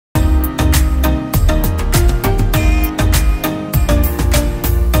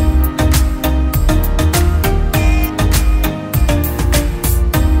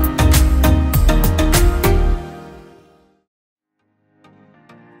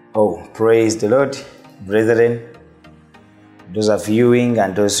Oh, praise the Lord, brethren, those are viewing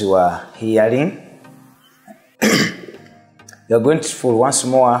and those who are hearing. We are grateful once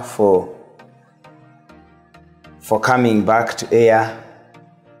more for coming back to air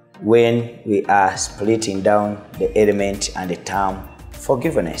when we are splitting down the element and the term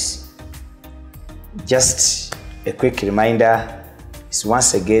forgiveness. Just a quick reminder, it's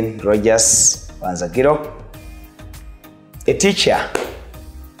once again Rogers Wanzagiro, a teacher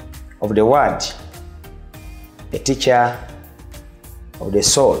of the word, a teacher of the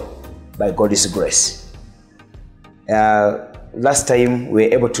soul by God's grace. Last time we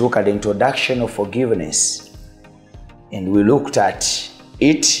were able to look at the introduction of forgiveness, and we looked at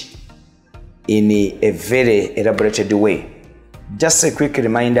it in a very elaborated way. Just a quick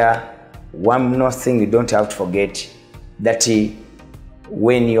reminder, one more thing you don't have to forget, that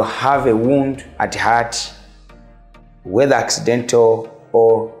when you have a wound at heart, whether accidental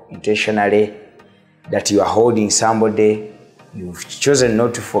or intentionally, that you are holding somebody, you've chosen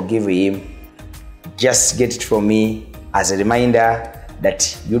not to forgive him, just get it from me as a reminder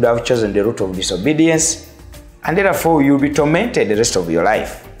that you have chosen the route of disobedience, and therefore you'll be tormented the rest of your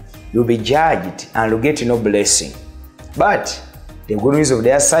life. You'll be judged and you'll get no blessing. But the good news of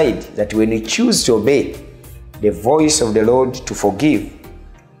their side, that when you choose to obey the voice of the Lord to forgive,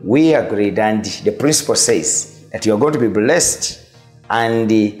 we agreed, and the principle says that you are going to be blessed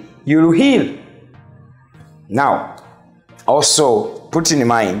and you'll heal. Now, also put in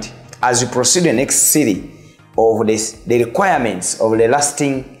mind, as you proceed the next series of the requirements of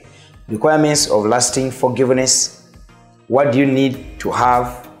lasting forgiveness, what do you need to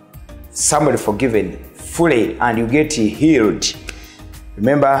have somebody forgiven fully and you get healed?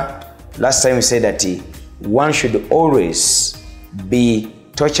 Remember, last time we said that one should always be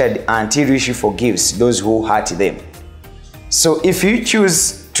tortured until she forgives those who hurt them. So if you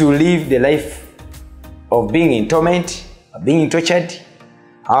choose to live the life of being in torment, being tortured,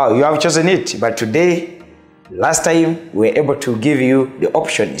 you have chosen it. But today, last time, we were able to give you the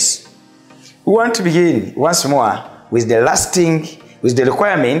options. We want to begin once more with the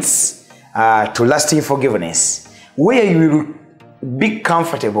requirements to lasting forgiveness, where you will be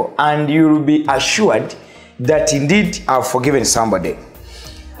comfortable and you will be assured that indeed I've forgiven somebody.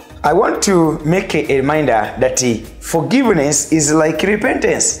 I want to make a reminder that forgiveness is like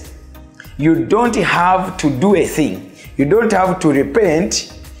repentance. You don't have to do a thing. You don't have to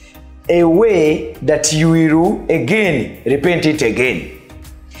repent a way that you will again repent it again.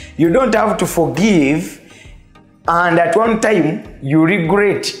 You don't have to forgive and at one time you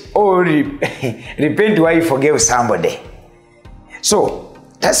regret or repent why you forgave somebody. So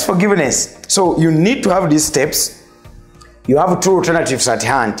that's forgiveness. So you need to have these steps. You have two alternatives at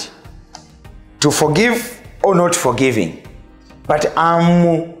hand: to forgive or not forgiving. But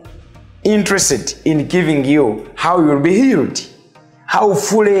I'm interested in giving you how you will be healed. How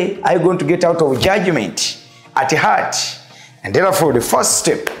fully are you going to get out of judgment at heart? And therefore, the first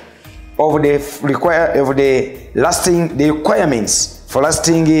step of the requirements for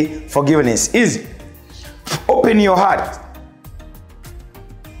lasting forgiveness is open your heart.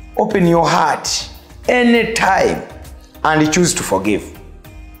 Open your heart anytime and choose to forgive.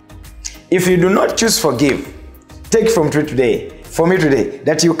 If you do not choose forgive, take from me today,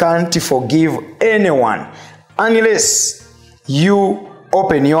 that you can't forgive anyone unless you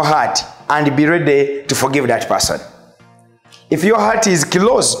open your heart and be ready to forgive that person. If your heart is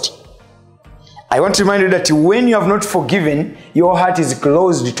closed, I want to remind you that when you have not forgiven, your heart is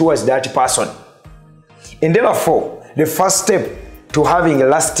closed towards that person. And therefore, the first step to having a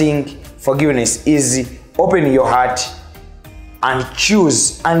lasting forgiveness is open your heart and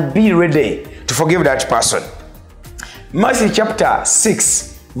choose and be ready to forgive that person. Matthew chapter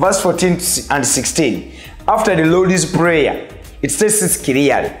 6, verse 14 and 16. After the Lord's Prayer, it says this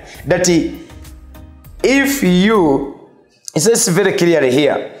clearly, that it says very clearly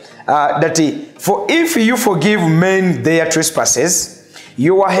here, for if you forgive men their trespasses,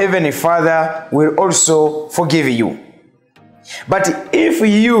 your heavenly Father will also forgive you. But if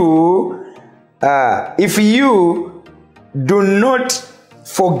you do not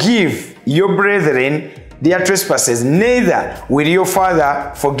forgive your brethren their trespasses, neither will your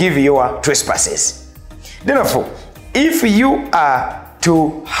Father forgive your trespasses. Therefore, if you are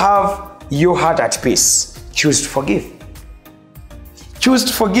to have your heart at peace, choose to forgive. Choose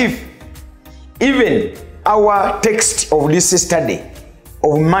to forgive. Even our text of this study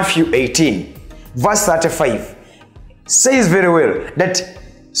of Matthew 18, verse 35, says very well that,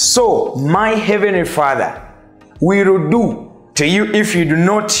 so my heavenly Father will do to you if you do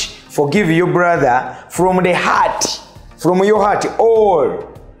not forgive your brother from the heart, from your heart,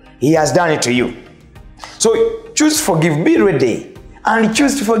 all he has done it to you. So choose to forgive, be ready, and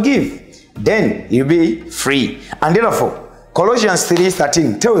choose to forgive. Then you'll be free. And therefore, Colossians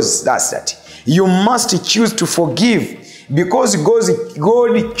 3:13 tells us that you must choose to forgive, because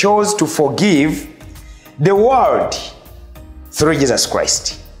God chose to forgive the world through Jesus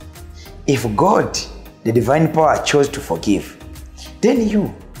Christ. If God, the divine power, chose to forgive, then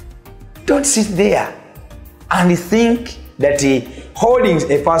you don't sit there and think that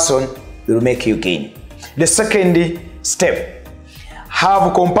holding a person will make you gain. The second step,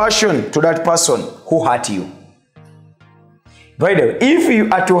 have compassion to that person who hurt you. By the way, if you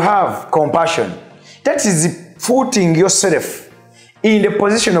are to have compassion, that is putting yourself in the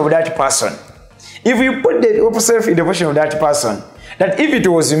position of that person. If you put yourself in the position of that person, that if it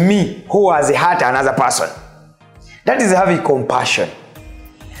was me who has hurt another person, that is having compassion.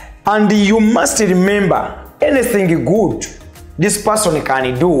 And you must remember, anything good this person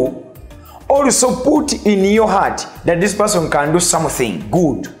can do, also put in your heart that this person can do something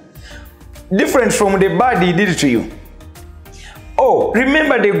good, different from the bad he did to you. Oh,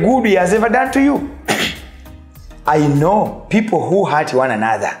 remember the good he has ever done to you. I know people who hurt one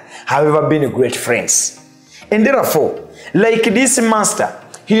another have ever been great friends. And therefore, like this master,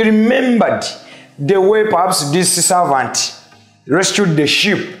 he remembered the way perhaps this servant rescued the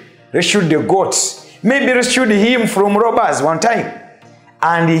sheep, rescued the goats, maybe rescued him from robbers one time.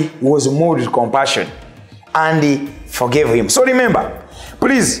 And he was moved with compassion and he forgave him. So remember,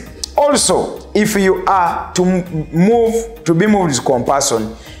 please, also, if you are to be moved with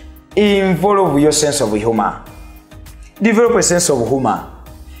compassion, involve your sense of humor. Develop a sense of humor.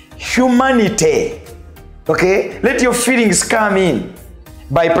 Humanity. Okay? Let your feelings come in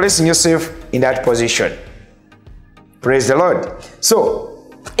by placing yourself in that position. Praise the Lord. So,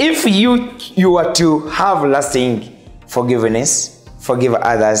 if you are to have lasting forgiveness, forgive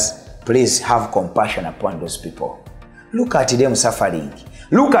others, please have compassion upon those people. Look at them suffering.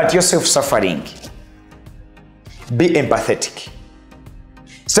 Look at yourself suffering. Be empathetic.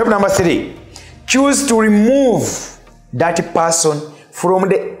 Step number 3. Choose to remove that person from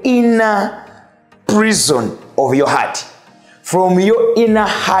the inner prison of your heart. From your inner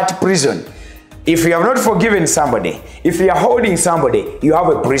heart prison. If you have not forgiven somebody, if you are holding somebody, you have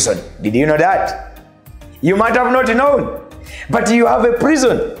a prison. Did you know that? You might have not known, but you have a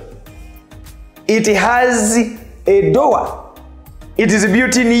prison. It has a door. It is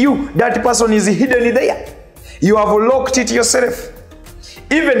built in you. That person is hidden there. You have locked it yourself.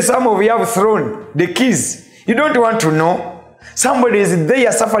 Even some of you have thrown the keys. You don't want to know. Somebody is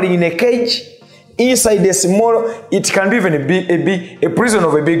there suffering in a cage. Inside the small, it can be even a prison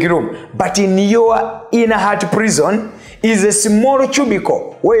of a big room. But in your inner heart prison is a small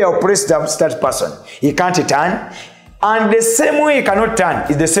cubicle where you have placed that person. He can't turn. And the same way you cannot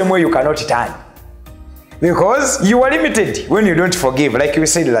turn is the same way you cannot turn. Because you are limited when you don't forgive, like we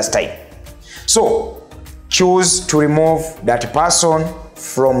said last time. So, choose to remove that person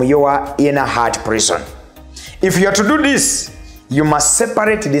from your inner heart prison. If you are to do this, you must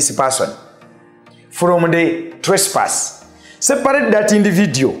separate this person from the trespass. Separate that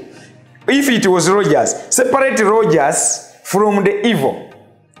individual. If it was Rogers, separate Rogers from the evil.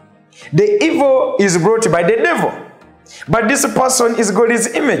 The evil is brought by the devil. But this person is God's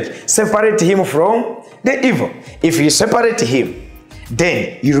image. Separate him from the evil. If you separate him,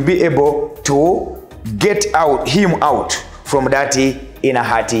 then you'll be able to get him out from that inner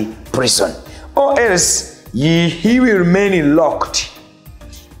heart prison. Or else, he will remain locked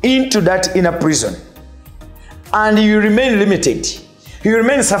into that inner prison. And you remain limited. You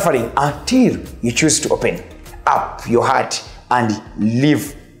remain suffering until you choose to open up your heart and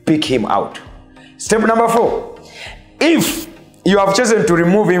pick him out. Step number 4. If you have chosen to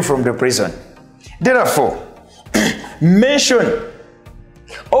remove him from the prison, therefore, mention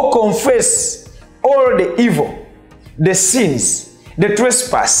or confess all the evil, the sins, the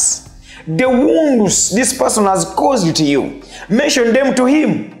trespass, the wounds this person has caused to you. Mention them to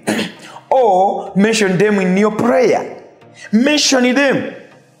him. Or mention them in your prayer. Mention them.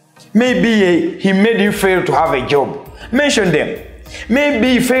 Maybe he made you fail to have a job. Mention them.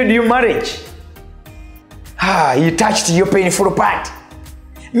 Maybe he failed your marriage. He touched your painful part.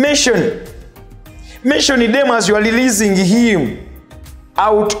 Mention them as you are releasing him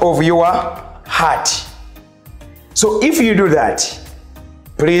out of your heart. So if you do that,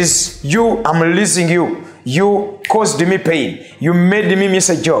 please, I'm releasing you. You caused me pain. You made me miss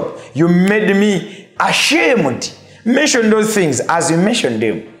a job. You made me ashamed. Mention those things. As you mention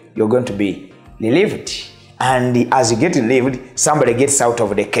them, you're going to be relieved. And as you get relieved, somebody gets out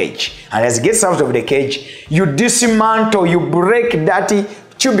of the cage. And as he gets out of the cage, you dismantle, you break that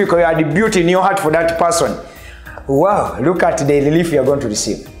cubicle you had built in your heart for that person. Wow, look at the relief you are going to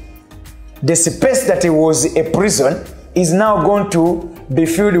receive. The space that was a prison is now going to be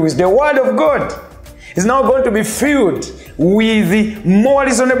filled with the word of God. It's now going to be filled with more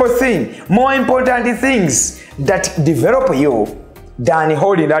reasonable things, more important things that develop you than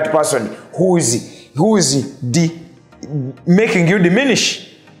holding that person who is making you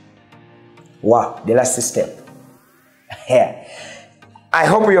diminish. Wow, the last step. Here. I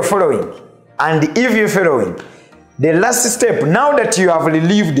hope you're following. And if you're following, the last step, now that you have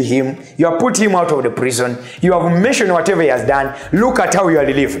relieved him, you have put him out of the prison, you have mentioned whatever he has done, look at how you are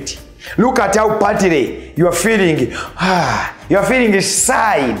relieved. Look at how partly you are feeling, you are feeling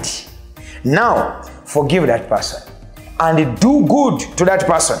sighed. Now, forgive that person and do good to that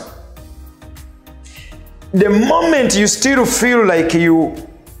person. The moment you still feel like you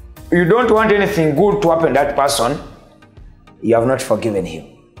don't want anything good to happen to that person, you have not forgiven him.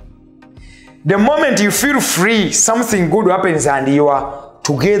 The moment you feel free, something good happens and you are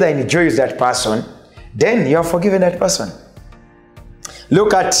together in joy with that person, then you have forgiven that person.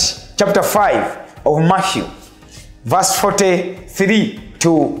 Look at chapter 5 of Mathew, verse 43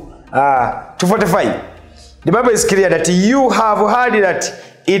 to 45. The Bible is clear that you have heard that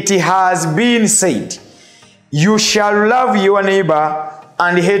it has been said, you shall love your neighbor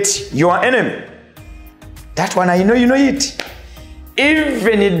and hate your enemy. That one I know you know it.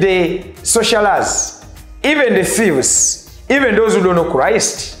 Even the socialists, even the thieves, even those who don't know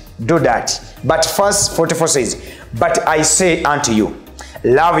Christ, do that. But verse 44 says, but I say unto you,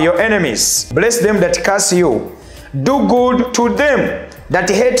 love your enemies, bless them that curse you, do good to them that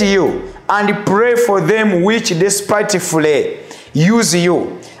hate you, and pray for them which despitefully use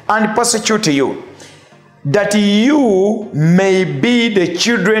you and persecute you, that you may be the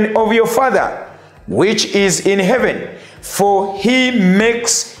children of your Father, which is in heaven. For he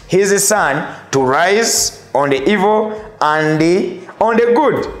makes his sun to rise on the evil and on the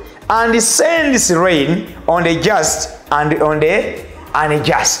good, and he sends rain on the just and on the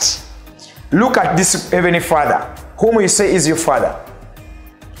unjust. Look at this heavenly Father, whom you say is your Father.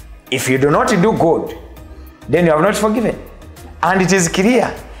 If you do not do good, then you have not forgiven. And it is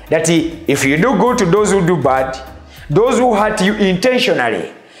clear that if you do good to those who do bad, those who hurt you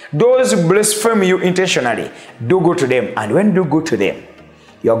intentionally, those who blaspheme you intentionally, do good to them. And when you do good to them,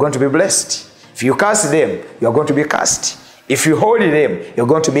 you are going to be blessed. If you curse them, you are going to be cursed. If you hold them, you're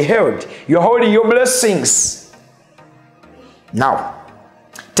going to be held. You're holding your blessings. Now,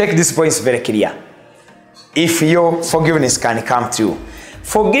 take these points very clear. If your forgiveness can come through,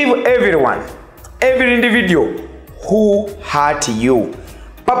 forgive everyone, every individual who hurt you,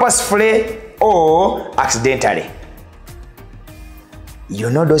 purposefully or accidentally. You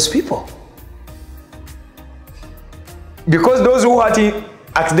know those people. Because those who hurt you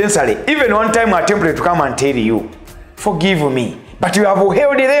accidentally, even one time attempted to come and tell you, forgive me, but you have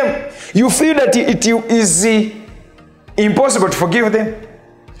held them. You feel that it is impossible to forgive them.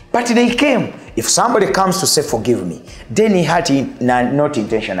 But they came. If somebody comes to say, forgive me, then he hurt you not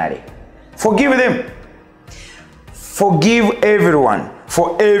intentionally. Forgive them. Forgive everyone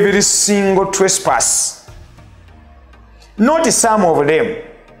for every single trespass. Not some of them,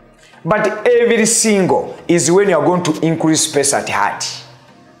 but every single is when you are going to increase space at heart.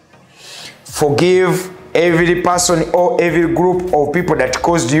 Forgive every person or every group of people that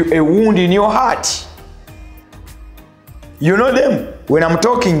caused you a wound in your heart. You know them. When I'm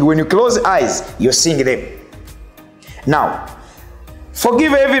talking, when you close eyes, you're seeing them. Now,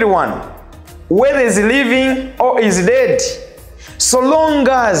 forgive everyone, whether is living or is dead, so long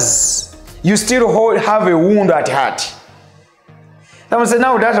as you still have a wound at heart. Someone say,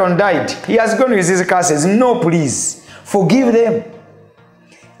 now that one died, he has gone with his curses. No, please, forgive them.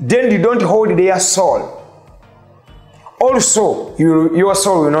 Then you don't hold their soul. Also, your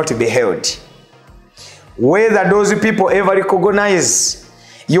soul will not be held. Whether those people ever recognize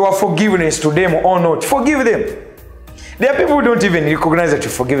your forgiveness to them or not, forgive them. There are people who don't even recognize that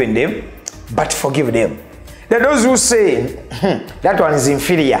you've forgiven them, but forgive them. There are those who say, that one is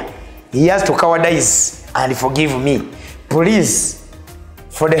inferior. He has to cowardize and forgive me. Please,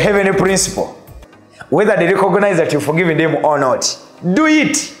 for the heavenly principle, whether they recognize that you've forgiven them or not, do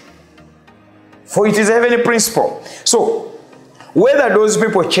it. For it is a heavenly principle. So, whether those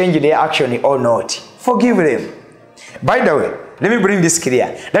people change their action or not, forgive them. By the way, let me bring this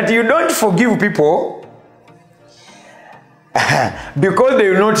clear, that you don't forgive people because they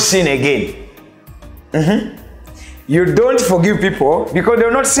will not sin again. You don't forgive people because they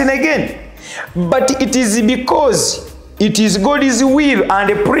will not sin again. But it is because it is God's will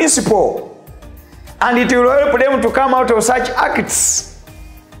and a principle, and it will help them to come out of such acts.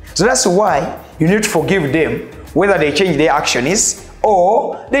 So that's why you need to forgive them, whether they change their actions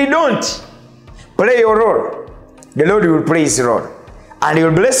or they don't. Play your role. The Lord will play his role. And he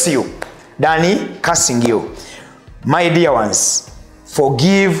will bless you than he cursing you. My dear ones,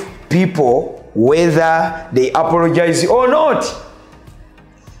 forgive people whether they apologize or not.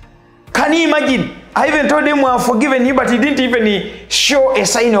 Can you imagine? I even told him I've forgiven you, but he didn't even show a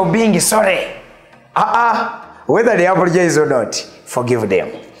sign of being sorry. Whether they apologize or not, forgive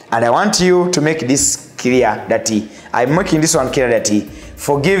them. And I want you to make this clear that I'm making this one clear that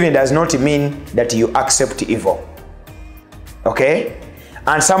forgiving does not mean that you accept evil. Okay?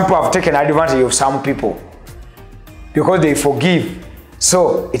 And some people have taken advantage of some people because they forgive.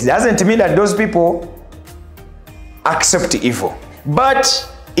 So it doesn't mean that those people accept evil.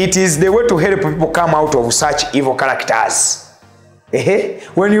 But it is the way to help people come out of such evil characters.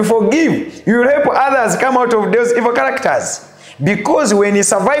 When you forgive, you will help others come out of those evil characters. Because when he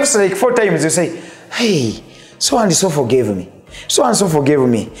survives like 4 times, you say, hey, so and so forgave me. So and so forgave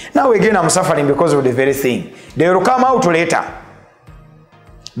me. Now again I'm suffering because of the very thing. They will come out later.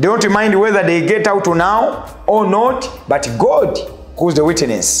 Don't mind whether they get out now or not, but God, who's the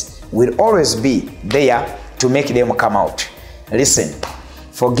witness, will always be there to make them come out. Listen,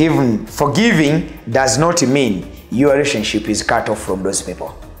 forgiving does not mean your relationship is cut off from those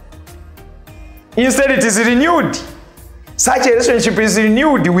people. Instead, it is renewed. Such a relationship is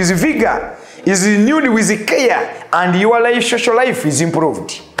renewed with vigor, is renewed with care, and your life, social life is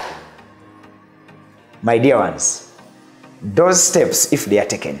improved. My dear ones, those steps, if they are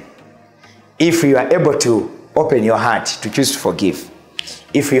taken, if you are able to open your heart to choose to forgive,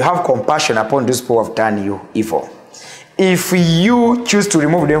 if you have compassion upon those people who have done you evil, if you choose to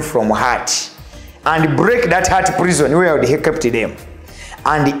remove them from heart and break that heart prison where they kept them,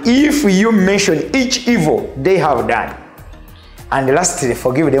 and if you mention each evil they have done, and lastly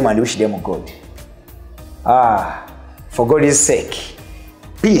forgive them and wish them good, for God's sake,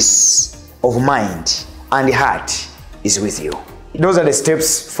 peace of mind and heart is with you. Those are the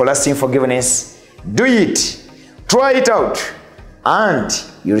steps for lasting forgiveness. Do it, try it out, and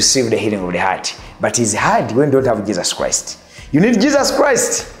you receive the healing of the heart. But it's hard when you don't have Jesus Christ. You need Jesus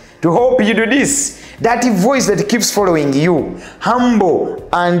Christ to help you do this. That voice that keeps following you, humble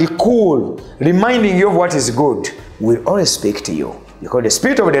and cool, reminding you of what is good, will always speak to you. Because the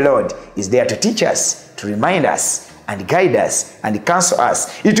Spirit of the Lord is there to teach us, to remind us, and guide us, and counsel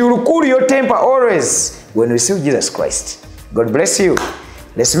us. It will cool your temper always when you receive Jesus Christ. God bless you.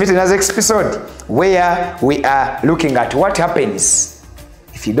 Let's meet in another episode where we are looking at what happens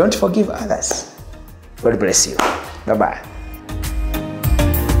if you don't forgive others. God bless you. Bye-bye.